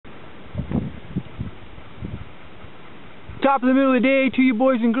Top of the middle of the day to you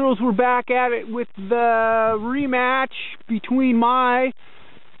boys and girls. We're back at it with the rematch between my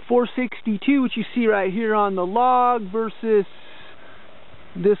 462, which you see right here on the log, versus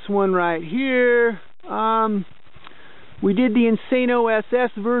this one right here. We did the Psy-Ko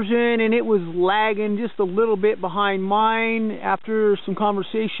SS version and it was lagging just a little bit behind mine. After some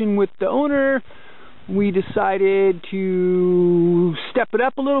conversation with the owner, we decided to step it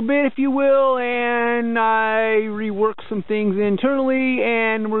up a little bit, if you will, and I reworked some things internally,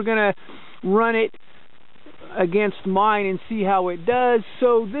 and we're gonna run it against mine and see how it does.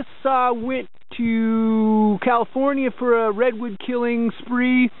 So this went to California for a redwood killing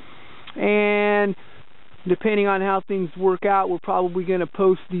spree, and depending on how things work out, we're probably going to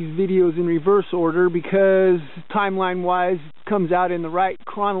post these videos in reverse order because timeline wise it comes out in the right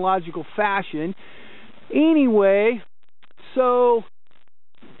chronological fashion. Anyway, so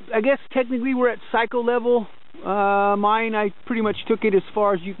I guess technically we're at Psy-Ko level. Mine, I pretty much took it as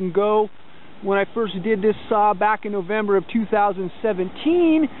far as you can go when I first did this saw back in November of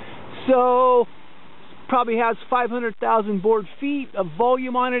 2017. So probably has 500,000 board feet of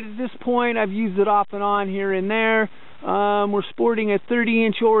volume on it at this point. I've used it off and on here and there. We're sporting a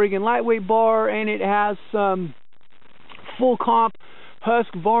 30-inch Oregon lightweight bar, and it has some full comp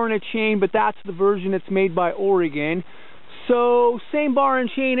Husk Varna chain, but that's the version that's made by Oregon. So same bar and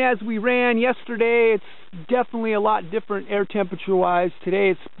chain as we ran yesterday. It's definitely a lot different air temperature wise.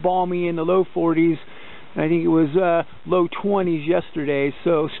 Today it's balmy in the low 40s. I think it was low 20s yesterday.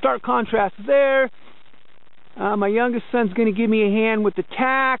 So stark contrast there. My youngest son's going to give me a hand with the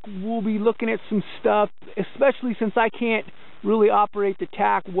tack. We'll be looking at some stuff, especially since I can't really operate the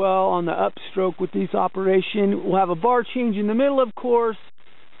tack well on the upstroke with this operation. We'll have a bar change in the middle, of course,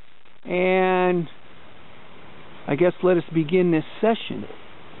 and I guess let us begin this session.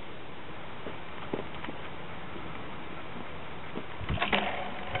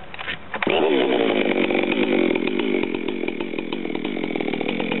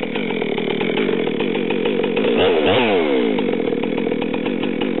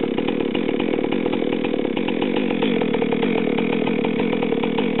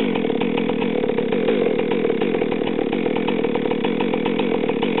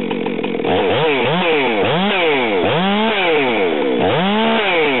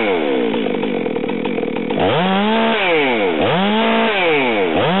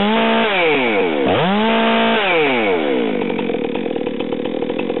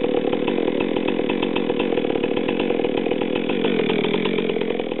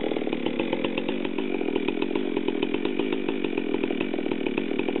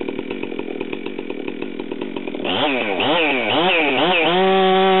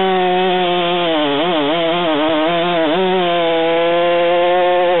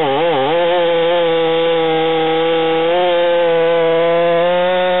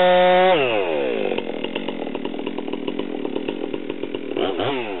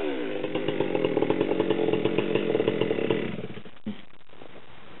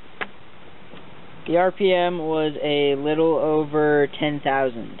 The RPM was a little over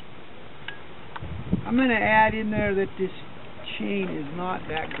 10,000. I'm going to add in there that this chain is not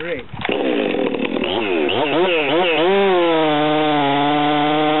that great.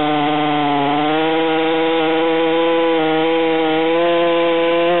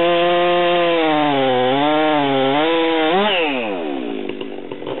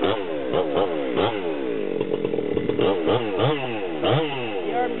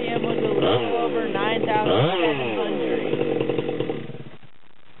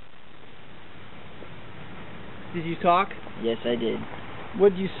 Did you talk? Yes, I did.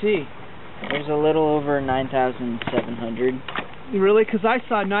 What did you see? It was a little over 9,700. Really? Because I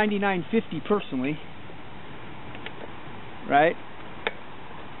saw 9,950 personally. Right?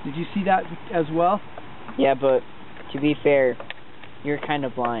 Did you see that as well? Yeah, but to be fair, you're kind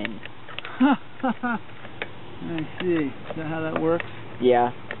of blind. I see. Is that how that works?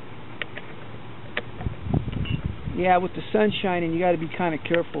 Yeah. Yeah, with the sun shining, you got to be kind of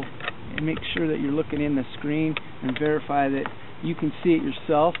careful and make sure that you're looking in the screen and verify that you can see it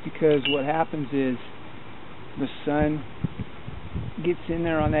yourself, because what happens is the sun gets in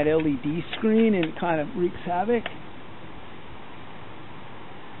there on that LED screen and it kind of wreaks havoc.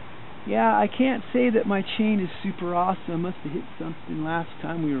 Yeah, I can't say that my chain is super awesome. I must have hit something last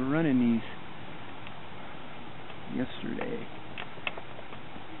time we were running these yesterday,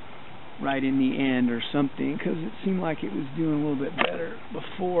 right in the end or something, because it seemed like it was doing a little bit better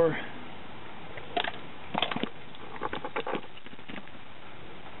before.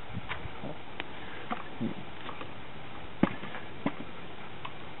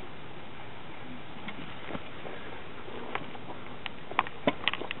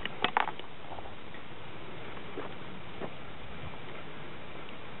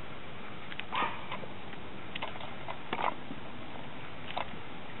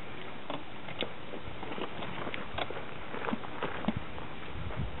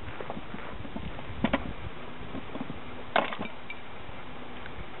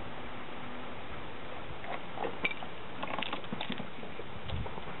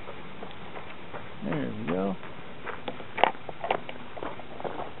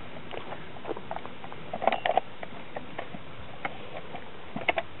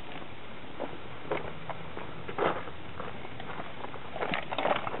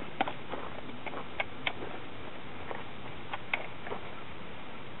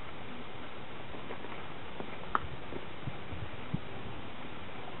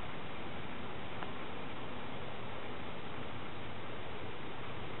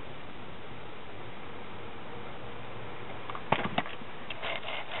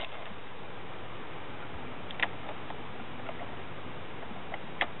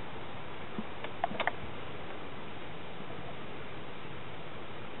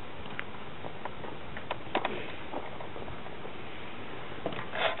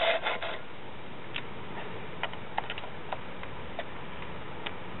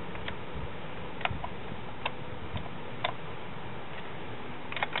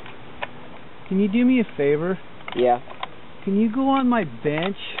 Can you do me a favor? Yeah. Can you go on my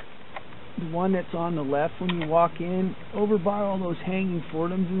bench, the one that's on the left when you walk in, over by all those hanging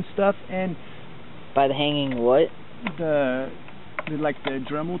Fordhams and stuff, and By the hanging what? like the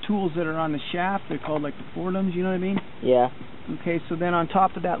Dremel tools that are on the shaft, they're called like the Fordhams, you know what I mean? Yeah. Okay, so then on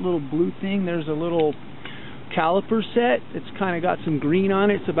top of that little blue thing, there's a little caliper set. It's kind of got some green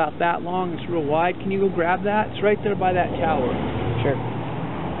on it. It's about that long. It's real wide. Can you go grab that? It's right there by that tower. Sure.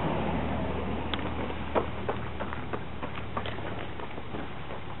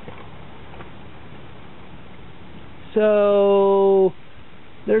 So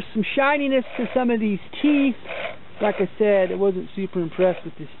there's some shininess to some of these teeth. Like I said, I wasn't super impressed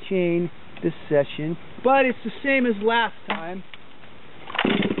with this chain this session, but it's the same as last time.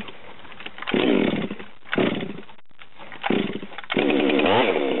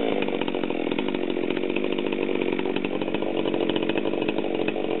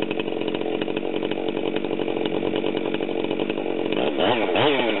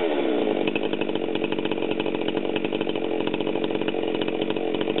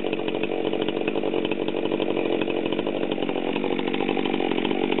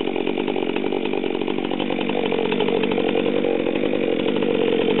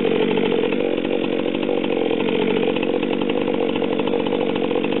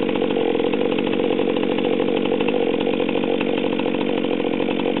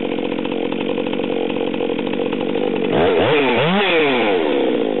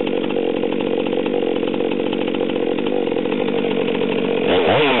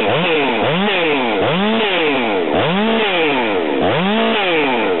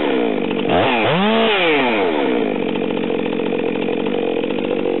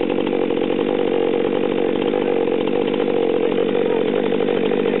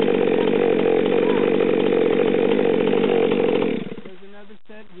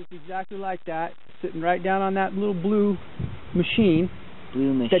 Exactly like that, sitting right down on that little blue machine.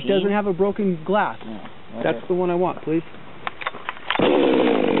 Blue machine? That doesn't have a broken glass. No, that's the one I want, please.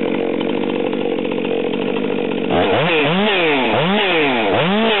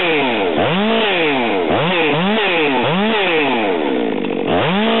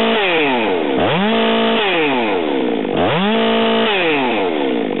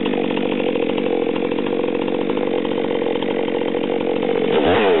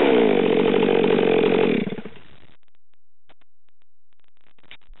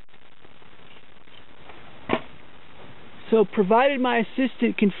 So provided my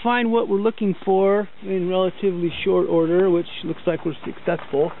assistant can find what we're looking for in relatively short order, which looks like we're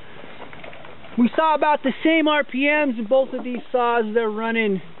successful, we saw about the same RPMs in both of these saws. They're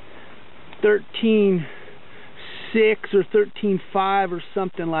running 13.6 or 13.5 or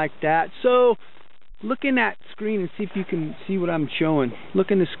something like that. So look in that screen and see if you can see what I'm showing.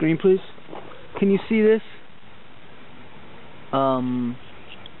 Look in the screen, please. Can you see this?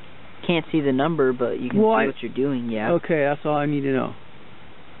 Can't see the number, but you can see what you're doing, yeah. Okay, that's all I need to know.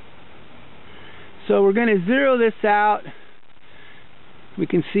 So we're going to zero this out. We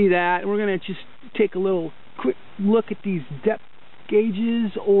can see that. We're going to just take a little quick look at these depth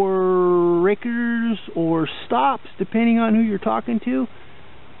gauges or rakers or stops, depending on who you're talking to.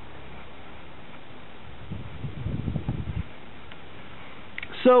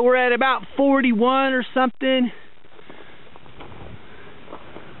 So we're at about 41 or something.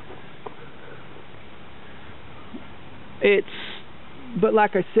 But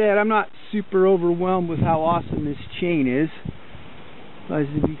like I said, I'm not super overwhelmed with how awesome this chain is,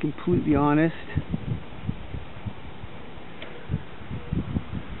 to be completely honest.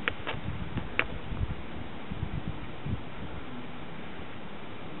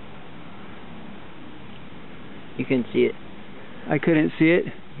 You can see it. I couldn't see it?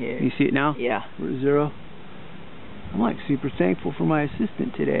 Here. You see it now? Yeah. We're at 0. I'm like super thankful for my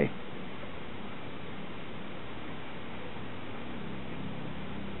assistant today.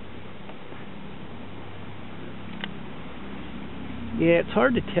 Yeah, it's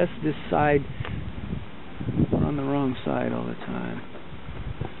hard to test this side. We're on the wrong side all the time.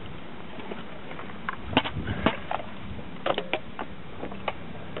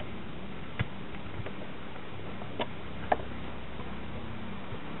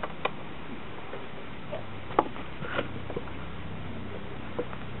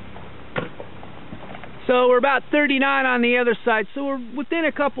 So we're about 39 on the other side, so we're within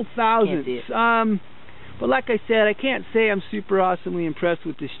a couple thousandths. But like I said, I can't say I'm super awesomely impressed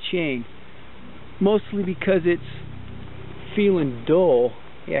with this chain. Mostly because it's feeling dull.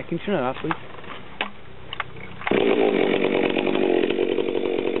 Yeah, can you turn it off, please?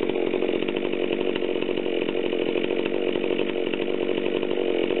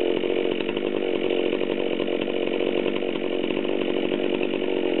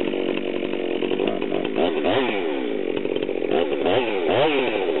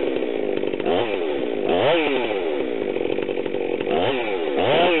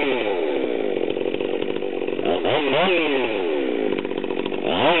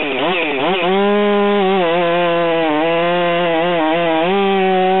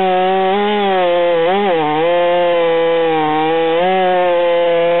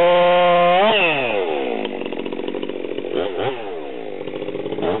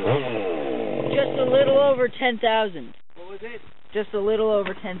 10,000. What was it? Just a little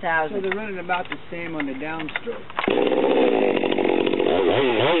over 10,000. So they're running about the same on the downstroke.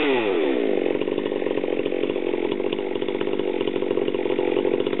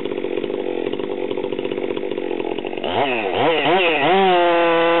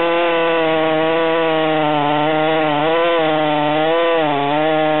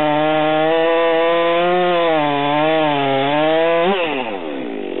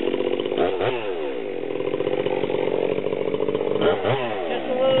 Just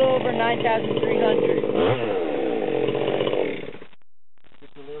a little over 9,300.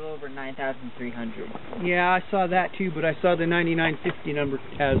 Just a little over 9,300. Yeah, I saw that too, but I saw the 9950 number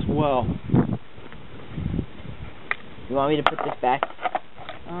as well. You want me to put this back?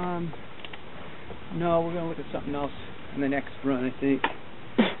 No, we're going to look at something else in the next run, I think.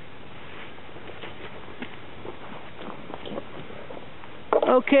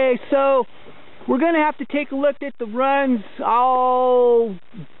 Okay, so we're going to have to take a look at the runs. I'll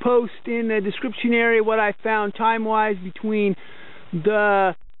post in the description area what I found time-wise between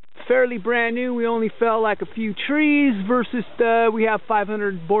the fairly brand new, we only fell like a few trees, versus the we have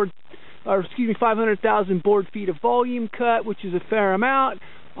 500,000 board feet of volume cut, which is a fair amount.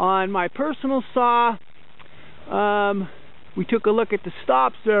 On my personal saw, we took a look at the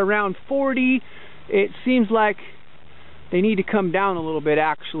stops. They're around 40. It seems like they need to come down a little bit,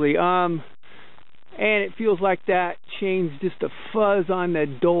 actually. And it feels like that chain's just a fuzz on the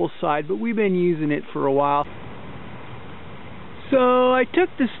dull side, but we've been using it for a while. So I took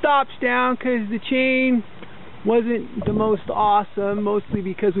the stops down because the chain wasn't the most awesome, mostly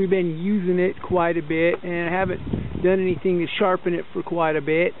because we've been using it quite a bit and I haven't done anything to sharpen it for quite a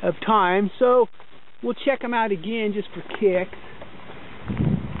bit of time. So we'll check them out again just for kicks.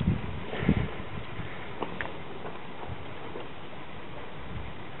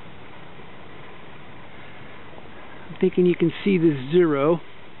 I'm thinking you can see the 0.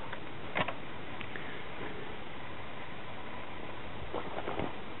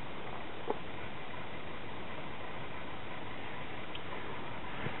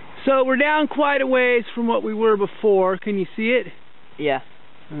 So we're down quite a ways from what we were before. Can you see it? Yeah.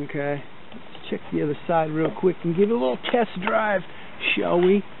 Okay. Let's check the other side real quick and give it a little test drive, shall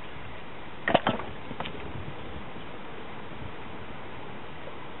we?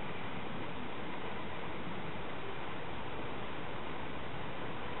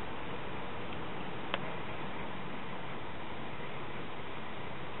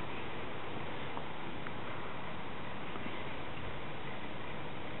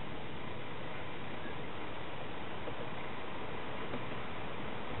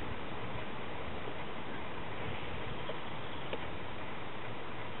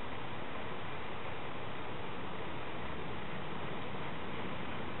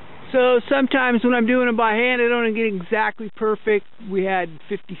 So sometimes when I'm doing it by hand, I don't get exactly perfect. We had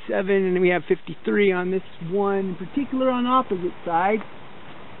 57 and we have 53 on this one, in particular on the opposite side.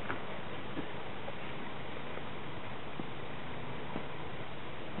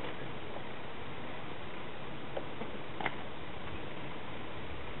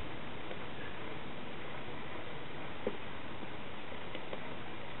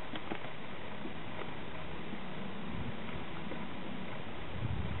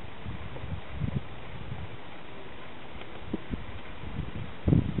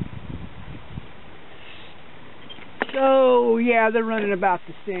 So, yeah, they're running about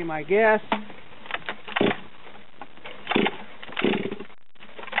the same, I guess.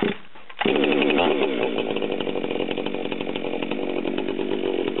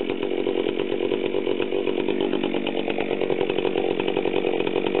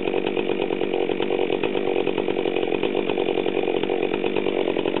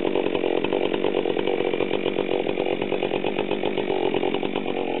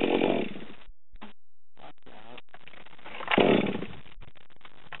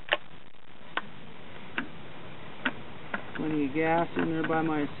 Plenty of gas in there by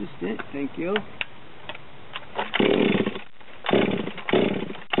my assistant, thank you.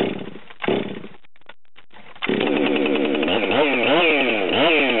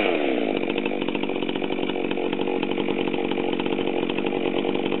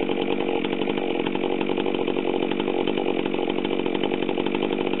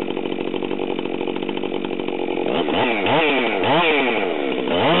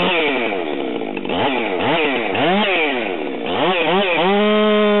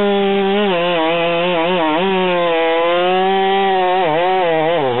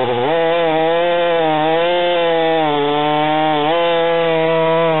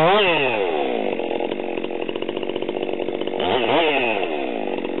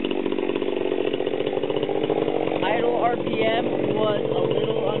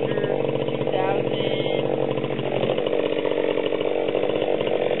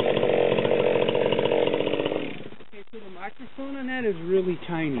 really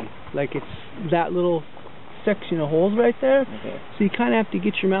tiny. Like it's that little section of holes right there. Okay. So you kind of have to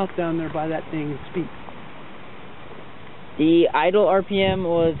get your mouth down there by that thing and speak. The idle RPM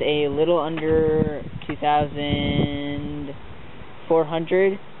was a little under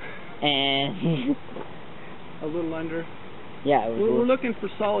 2,400, and a little under. Yeah, it was we're looking for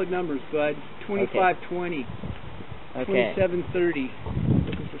solid numbers, bud. 2520. Okay. 2730.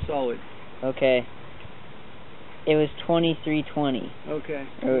 Looking for solid. Okay. It was 2320. Okay.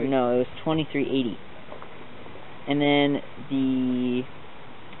 Or, no, it was 2380. And then the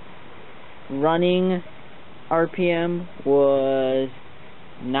running RPM was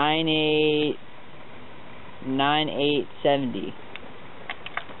 9870.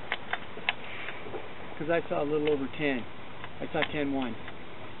 Because I saw a little over 10. I saw 10.1.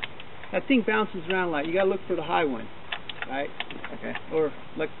 That thing bounces around a lot. You gotta look for the high one, right? Okay. Or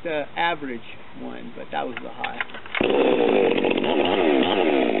like the average one, but that was the high.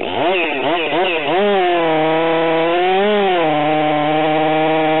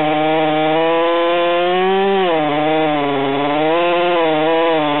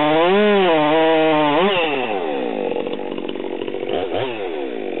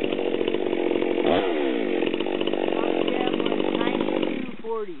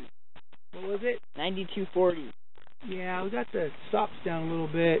 What was it? 9240. Yeah, we got the stops down a little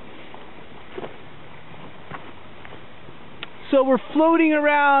bit. So we're floating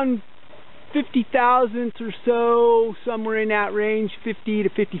around 50 thousandths or so, somewhere in that range, 50 to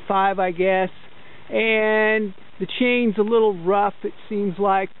 55, I guess. And the chain's a little rough, it seems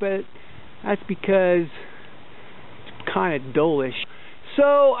like, but that's because it's kind of dullish.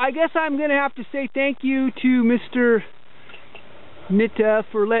 So I guess I'm going to have to say thank you to Mr. Nitta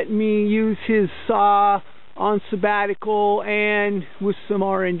for letting me use his saw on sabbatical and with some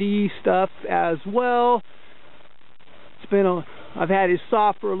R&D stuff as well. I've had his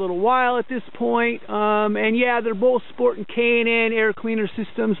saw for a little while at this point, and yeah, they're both sporting K&N air cleaner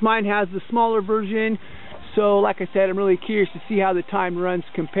systems. Mine has the smaller version, so like I said, I'm really curious to see how the time runs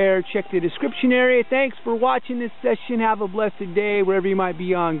compare. Check the description area. Thanks for watching this session. Have a blessed day wherever you might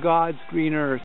be on God's green earth.